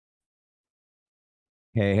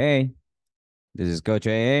Hey, hey, this is Coach AA,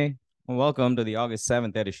 and welcome to the August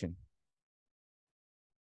 7th edition.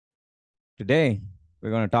 Today, we're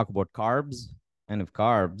going to talk about carbs and if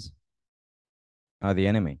carbs are the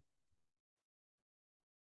enemy.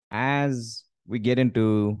 As we get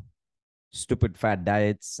into stupid fat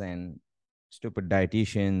diets and stupid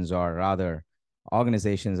dietitians, or rather,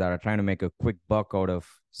 organizations that are trying to make a quick buck out of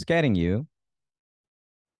scaring you,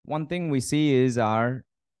 one thing we see is our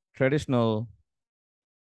traditional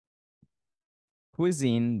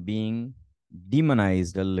cuisine being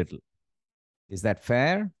demonized a little. Is that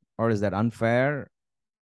fair or is that unfair?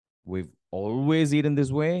 We've always eaten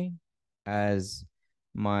this way, as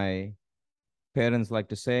my parents like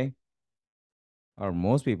to say, or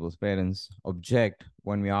most people's parents object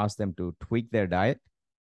when we ask them to tweak their diet.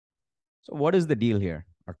 So, what is the deal here?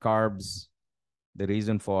 Are carbs the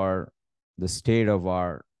reason for the state of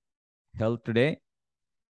our health today?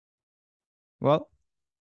 Well,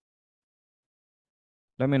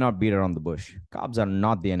 let me not beat around the bush. Carbs are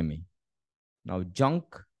not the enemy. Now, junk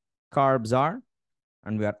carbs are,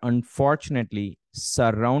 and we are unfortunately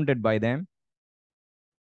surrounded by them.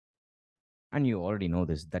 And you already know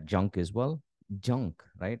this, that junk is, well, junk,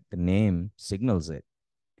 right? The name signals it.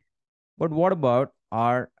 But what about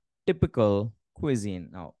our typical cuisine?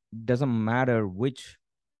 Now, it doesn't matter which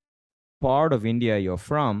part of India you're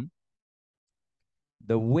from,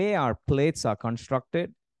 the way our plates are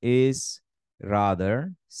constructed is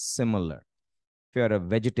rather similar. If you're a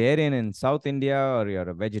vegetarian in South India, or you're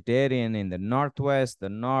a vegetarian in the Northwest, the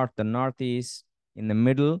North, the Northeast, in the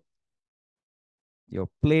middle, your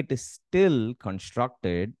plate is still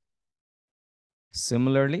constructed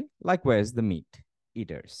similarly. Likewise, the meat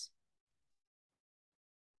eaters.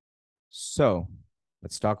 So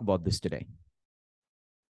let's talk about this today.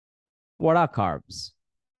 What are carbs?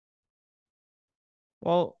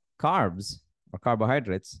 Well, carbs or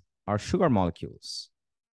carbohydrates are sugar molecules.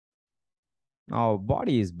 Now,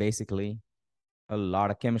 body is basically a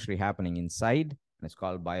lot of chemistry happening inside, and it's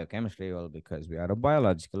called biochemistry, well, because we are a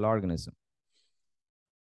biological organism.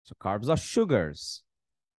 So carbs are sugars.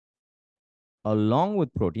 Along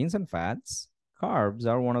with proteins and fats, carbs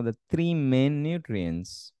are one of the three main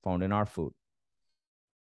nutrients found in our food.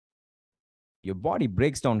 Your body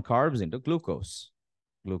breaks down carbs into glucose.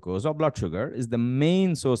 Glucose, or blood sugar, is the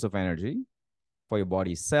main source of energy for your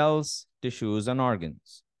body's cells, tissues, and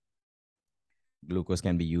organs. Glucose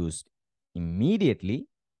can be used immediately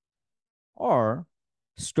or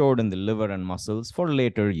stored in the liver and muscles for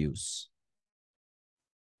later use.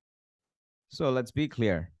 So let's be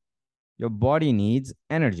clear. Your body needs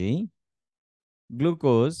energy.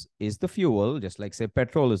 Glucose is the fuel, just like, say,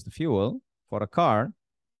 petrol is the fuel for a car.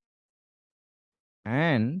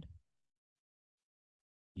 And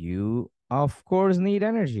you, of course, need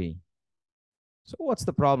energy. So what's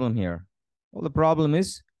the problem here? Well, the problem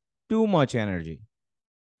is too much energy.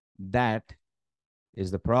 That is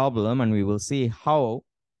the problem, and we will see how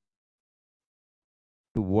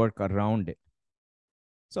to work around it.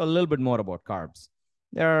 So a little bit more about carbs.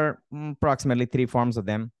 There are approximately three forms of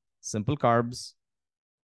them. Simple carbs.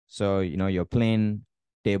 So, your plain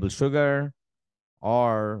table sugar,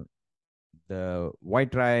 or the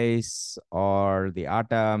white rice, or the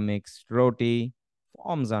atta mixed roti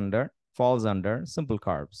falls under simple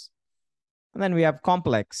carbs. And then we have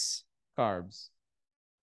complex carbs,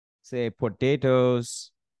 say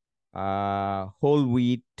potatoes, whole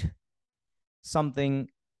wheat, something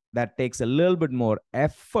that takes a little bit more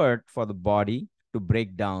effort for the body to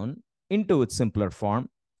break down into its simpler form.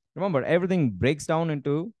 Remember, everything breaks down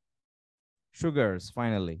into sugars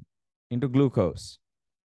finally, into glucose.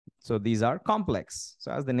 So these are complex.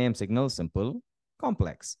 So as the name signals, simple,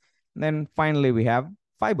 complex. And then finally, we have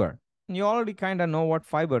fiber. And you already kind of know what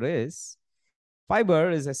fiber is.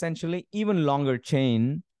 Fiber is essentially even longer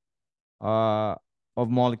chain of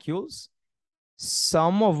molecules,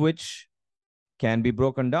 some of which can be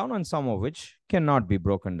broken down and some of which cannot be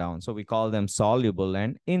broken down. So we call them soluble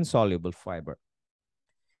and insoluble fiber.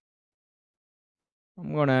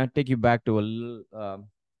 I'm going to take you back to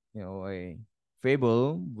a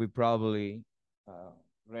fable we probably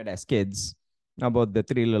read as kids about the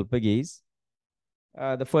three little piggies.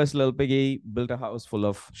 The first little piggy built a house full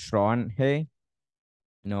of straw and hay.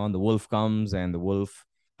 And the wolf comes, and the wolf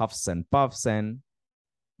huffs and puffs and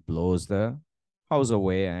blows the house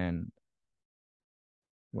away. And,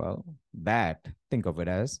 well, think of it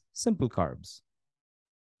as simple carbs.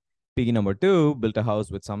 Piggy number two built a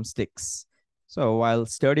house with some sticks. So while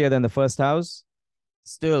sturdier than the first house,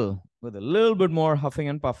 still with a little bit more huffing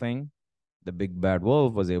and puffing, the big bad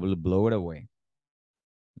wolf was able to blow it away.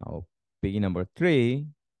 Now, piggy number three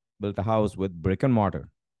built a house with brick and mortar,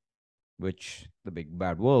 which the big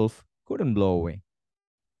bad wolf couldn't blow away.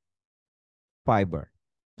 Fiber.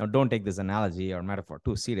 Now, don't take this analogy or metaphor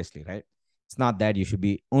too seriously, right? It's not that you should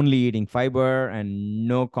be only eating fiber and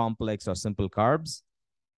no complex or simple carbs.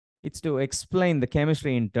 It's to explain the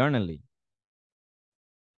chemistry internally.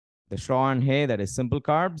 The straw and hay, that is simple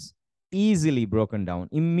carbs, easily broken down,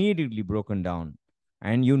 immediately broken down.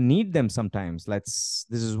 And you need them sometimes. This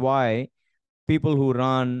is why people who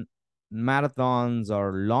run marathons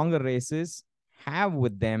or longer races have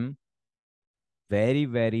with them very,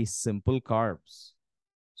 very simple carbs.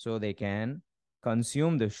 So they can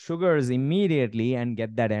consume the sugars immediately and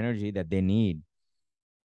get that energy that they need.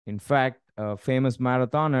 In fact, a famous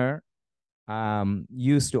marathoner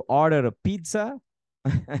used to order a pizza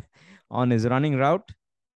on his running route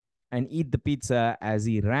and eat the pizza as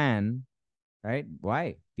he ran, right?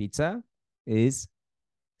 Why? Pizza is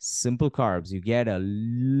simple carbs. You get a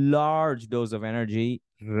large dose of energy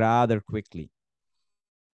rather quickly.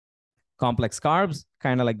 Complex carbs,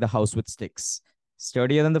 kind of like the house with sticks.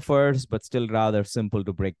 Sturdier than the first, but still rather simple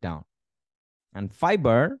to break down. And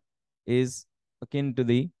fiber is akin to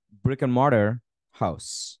the brick and mortar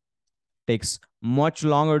house. Takes much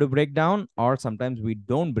longer to break down, or sometimes we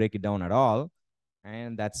don't break it down at all.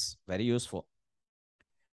 And that's very useful.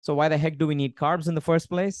 So why the heck do we need carbs in the first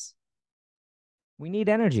place? We need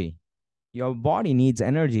energy. Your body needs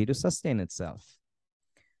energy to sustain itself.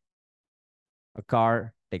 A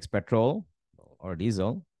car takes petrol or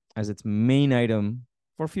diesel as its main item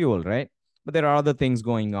for fuel, right? But there are other things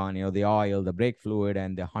going on, the oil, the brake fluid,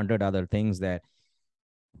 and the 100 other things that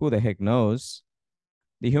who the heck knows.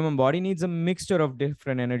 The human body needs a mixture of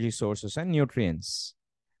different energy sources and nutrients.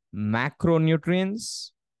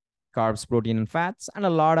 Macronutrients, carbs, protein, and fats, and a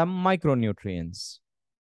lot of micronutrients.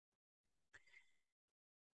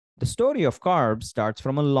 The story of carbs starts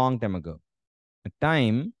from a long time ago, a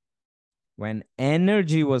time when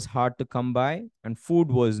energy was hard to come by and food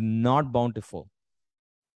was not bountiful.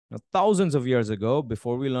 Now, thousands of years ago,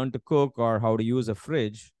 before we learned to cook or how to use a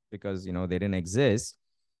fridge, because they didn't exist,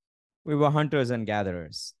 we were hunters and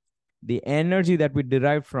gatherers. The energy that we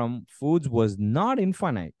derived from foods was not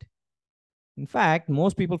infinite. In fact,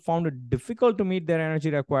 most people found it difficult to meet their energy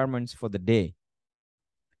requirements for the day.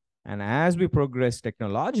 And as we progressed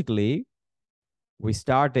technologically, we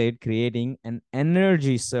started creating an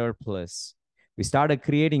energy surplus. We started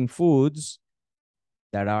creating foods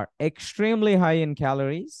that are extremely high in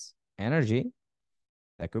calories, energy,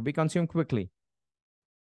 that could be consumed quickly.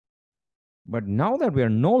 But now that we are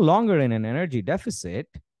no longer in an energy deficit,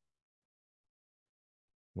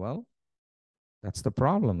 well, that's the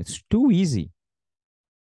problem. It's too easy.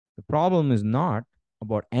 The problem is not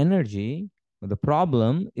about energy, but the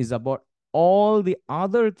problem is about all the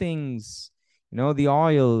other things, the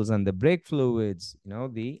oils and the brake fluids,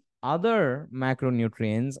 the other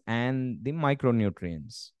macronutrients and the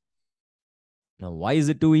micronutrients. Now, why is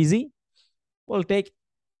it too easy? Well, take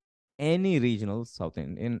any regional South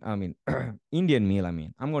Indian, Indian meal.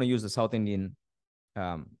 I'm going to use the South Indian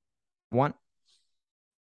one.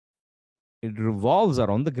 It revolves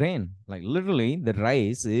around the grain. Like literally, the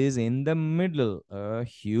rice is in the middle, a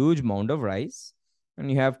huge mound of rice, and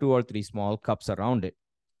you have 2 or 3 small cups around it.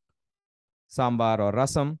 Sambar or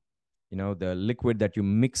rasam, the liquid that you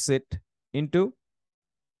mix it into,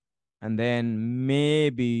 and then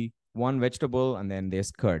maybe one vegetable, and then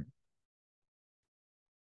there's curd.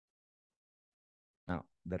 Now,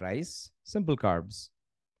 the rice, simple carbs.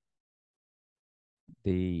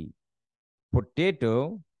 The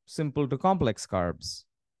potato, simple to complex carbs.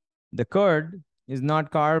 The curd is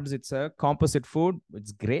not carbs, it's a composite food.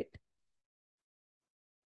 It's great.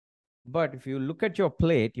 But if you look at your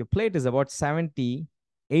plate is about 70,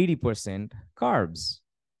 80% carbs.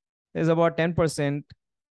 There's about 10%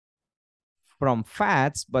 from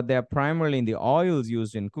fats, but they're primarily in the oils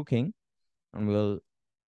used in cooking. And we'll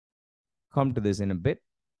come to this in a bit.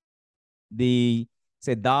 The,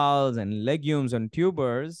 say, dals and legumes and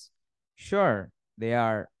tubers, sure, they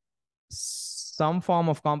are some form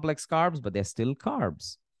of complex carbs, but they're still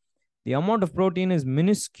carbs. The amount of protein is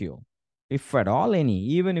minuscule, if at all any.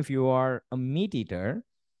 Even if you are a meat eater,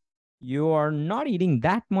 you are not eating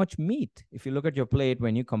that much meat. If you look at your plate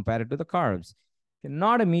when you compare it to the carbs, if you're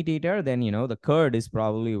not a meat eater, then, the curd is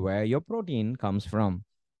probably where your protein comes from.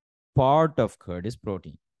 Part of curd is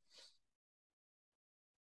protein.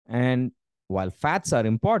 And while fats are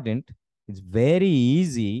important, it's very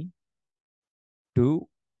easy to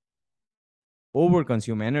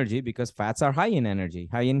overconsume energy because fats are high in energy,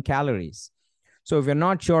 high in calories. So if you're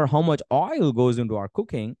not sure how much oil goes into our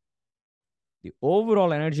cooking, the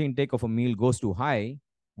overall energy intake of a meal goes too high,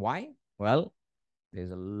 Why? Well,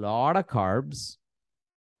 there's a lot of carbs,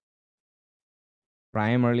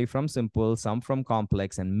 primarily from simple, some from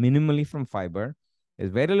complex, and minimally from fiber.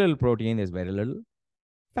 There's very little protein, there's very little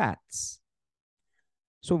fats.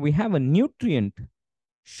 So we have a nutrient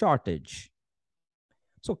shortage.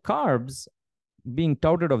 So carbs being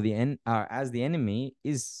touted of as the enemy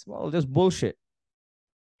is, well, just bullshit.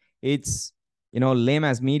 It's, lame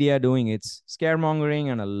as media doing its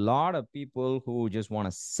scaremongering, and a lot of people who just want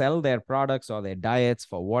to sell their products or their diets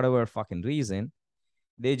for whatever fucking reason,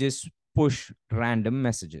 they just push random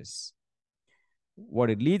messages. What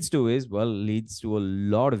it leads to is, well, leads to a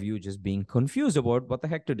lot of you just being confused about what the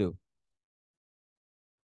heck to do.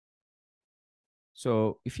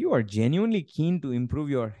 So if you are genuinely keen to improve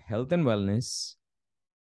your health and wellness,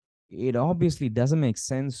 it obviously doesn't make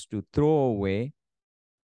sense to throw away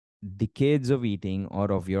decades of eating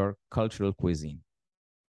or of your cultural cuisine.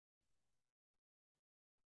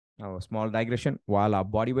 Now, a small digression. While our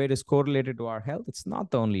body weight is correlated to our health, it's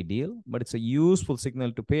not the only deal, but it's a useful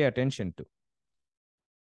signal to pay attention to.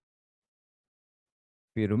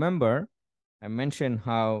 If you remember, I mentioned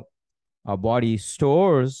how our body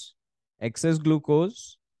stores excess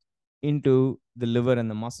glucose into the liver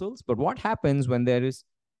and the muscles. But what happens when there is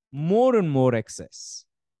more and more excess?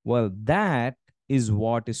 Well, that is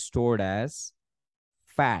what is stored as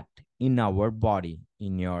fat in our body,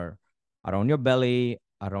 around your belly,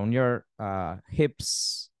 around your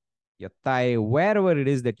hips, your thigh, wherever it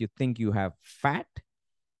is that you think you have fat.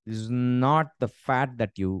 This is not the fat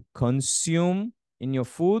that you consume in your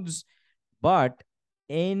foods, but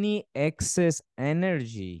any excess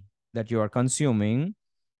energy that you are consuming,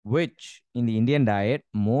 which in the Indian diet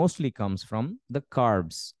mostly comes from the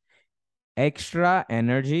carbs. Extra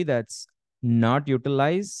energy that's not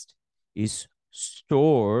utilized is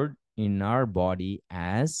stored in our body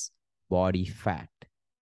as body fat.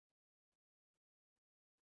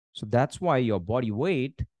 So that's why your body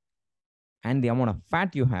weight and the amount of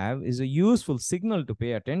fat you have is a useful signal to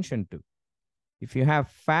pay attention to. If you have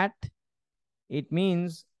fat, it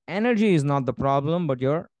means energy is not the problem, but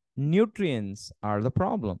your nutrients are the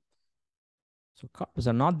problem. So carbs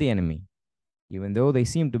are not the enemy, even though they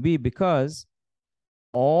seem to be, because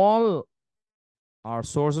all our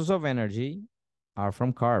sources of energy are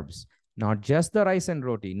from carbs, not just the rice and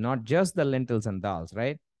roti, not just the lentils and dals,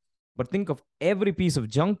 right? But think of every piece of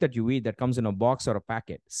junk that you eat that comes in a box or a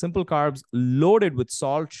packet. Simple carbs loaded with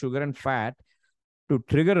salt, sugar, and fat to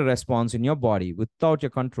trigger a response in your body without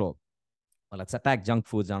your control. Well, let's attack junk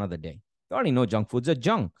foods another day. You already know junk foods are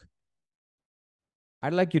junk.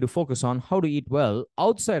 I'd like you to focus on how to eat well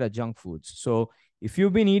outside of junk foods. So if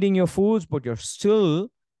you've been eating your foods, but you're still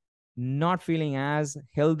not feeling as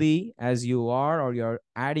healthy as you are, or you're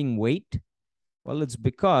adding weight, well, it's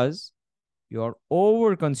because you're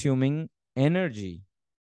over consuming energy.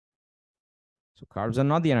 So carbs are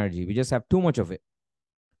not the energy. We just have too much of it.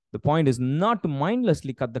 The point is not to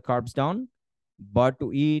mindlessly cut the carbs down, but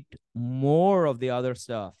to eat more of the other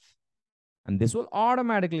stuff. And this will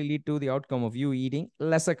automatically lead to the outcome of you eating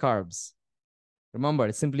lesser carbs. Remember,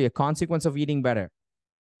 it's simply a consequence of eating better.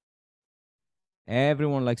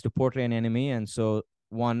 Everyone likes to portray an enemy, and so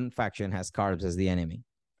one faction has carbs as the enemy.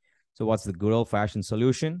 So what's the good old-fashioned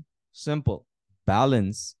solution? Simple.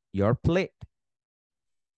 Balance your plate.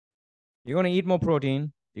 You're going to eat more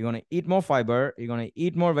protein. You're going to eat more fiber. You're going to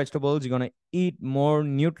eat more vegetables. You're going to eat more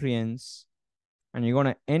nutrients. And you're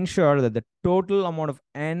going to ensure that the total amount of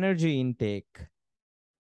energy intake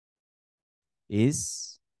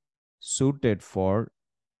is suited for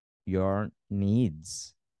your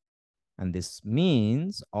needs. And this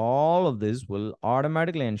means all of this will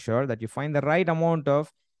automatically ensure that you find the right amount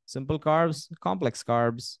of simple carbs, complex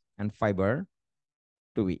carbs, and fiber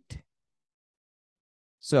to eat.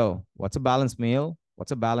 So what's a balanced meal?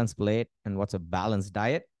 What's a balanced plate? And what's a balanced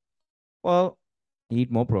diet? Well,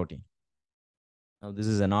 eat more protein. Now, this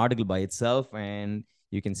is an article by itself, and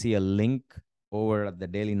you can see a link over at the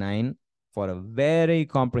Daily 9 for a very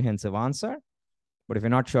comprehensive answer. But if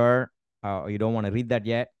you're not sure, or you don't want to read that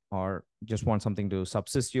yet, or just want something to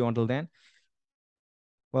subsist you until then,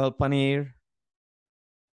 well, paneer,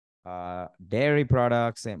 dairy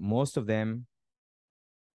products, and most of them,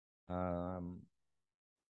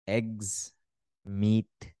 eggs, meat,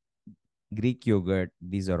 Greek yogurt,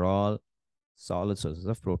 these are all solid sources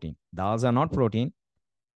of protein. Dals are not protein.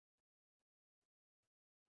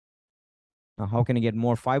 Now, how can you get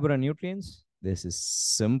more fiber and nutrients? This is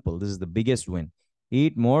simple. This is the biggest win.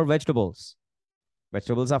 Eat more vegetables.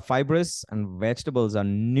 Vegetables are fibrous and vegetables are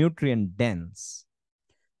nutrient dense.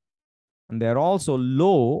 And they're also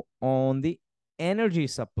low on the energy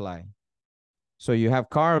supply. So you have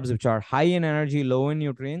carbs which are high in energy, low in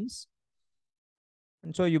nutrients.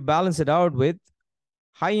 And so you balance it out with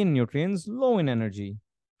high in nutrients, low in energy,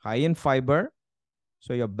 high in fiber.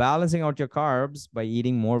 So you're balancing out your carbs by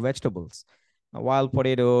eating more vegetables. Now, while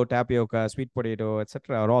potato, tapioca, sweet potato,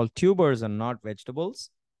 etc., are all tubers and not vegetables,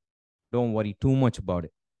 don't worry too much about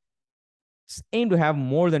it. Aim to have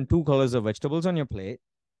more than 2 colors of vegetables on your plate.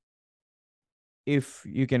 If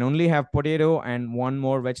you can only have potato and one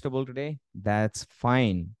more vegetable today, that's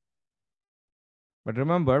fine. But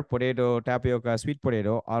remember, potato, tapioca, sweet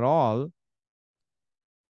potato are all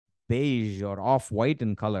beige or off-white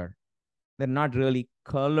in color. They're not really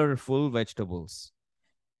colorful vegetables.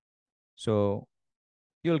 So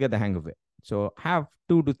you'll get the hang of it. So have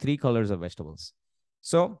 2 to 3 colors of vegetables.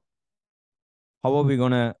 So how are we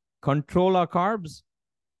going to control our carbs?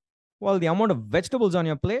 Well, the amount of vegetables on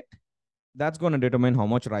your plate, that's going to determine how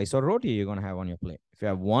much rice or roti you're going to have on your plate. If you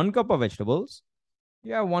have 1 cup of vegetables,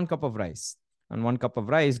 you have 1 cup of rice. And 1 cup of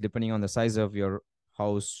rice, depending on the size of your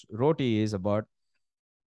house roti, is about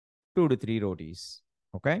 2 to 3 rotis.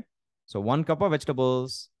 Okay. So 1 cup of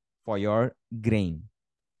vegetables for your grain.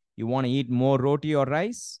 You want to eat more roti or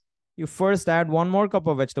rice? You first add 1 more cup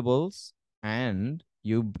of vegetables and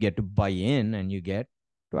you get to buy in and you get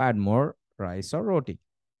to add more rice or roti.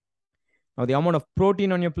 Now, the amount of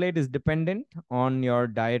protein on your plate is dependent on your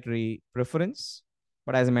dietary preference.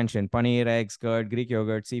 But as I mentioned, paneer, eggs, curd, Greek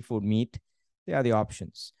yogurt, seafood, meat, they are the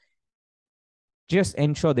options. Just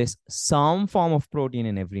ensure there's some form of protein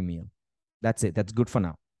in every meal. That's it. That's good for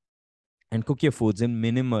now. And cook your foods in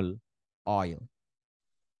minimal oil.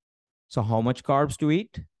 So how much carbs to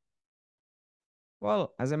eat?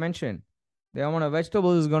 Well, as I mentioned, the amount of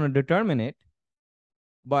vegetables is going to determine it.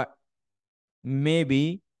 But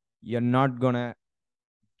maybe you're not going to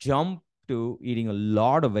jump to eating a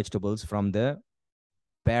lot of vegetables from the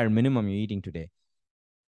bare minimum you're eating today.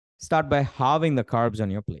 Start by halving the carbs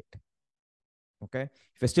on your plate. Okay.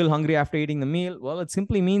 If you're still hungry after eating the meal, well, it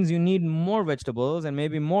simply means you need more vegetables and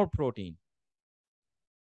maybe more protein.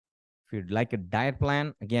 If you'd like a diet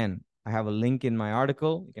plan, again, I have a link in my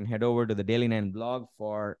article. You can head over to the Daily 9 blog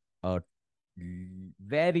for a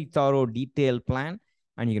very thorough, detailed plan,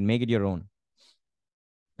 and you can make it your own.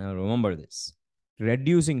 Now, remember this.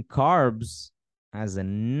 Reducing carbs as a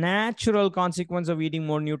natural consequence of eating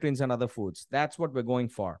more nutrients and other foods. That's what we're going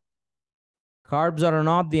for. Carbs are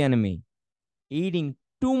not the enemy. Eating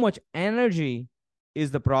too much energy is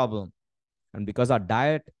the problem. And because our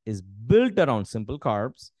diet is built around simple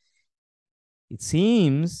carbs, it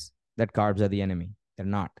seems that carbs are the enemy. They're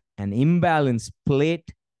not. An imbalanced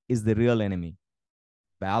plate is the real enemy.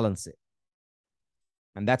 Balance it.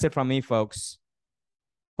 And that's it from me, folks.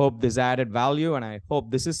 Hope this added value, and I hope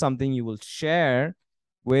this is something you will share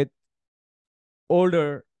with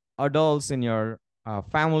older adults in your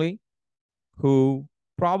family who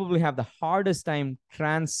probably have the hardest time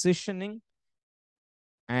transitioning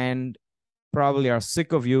and probably are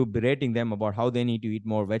sick of you berating them about how they need to eat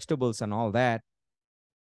more vegetables and all that.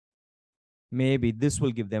 Maybe this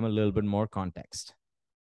will give them a little bit more context.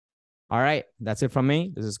 All right, that's it from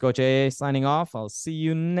me. This is Coach A signing off. I'll see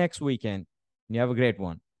you next weekend. You have a great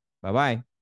one. Bye-bye.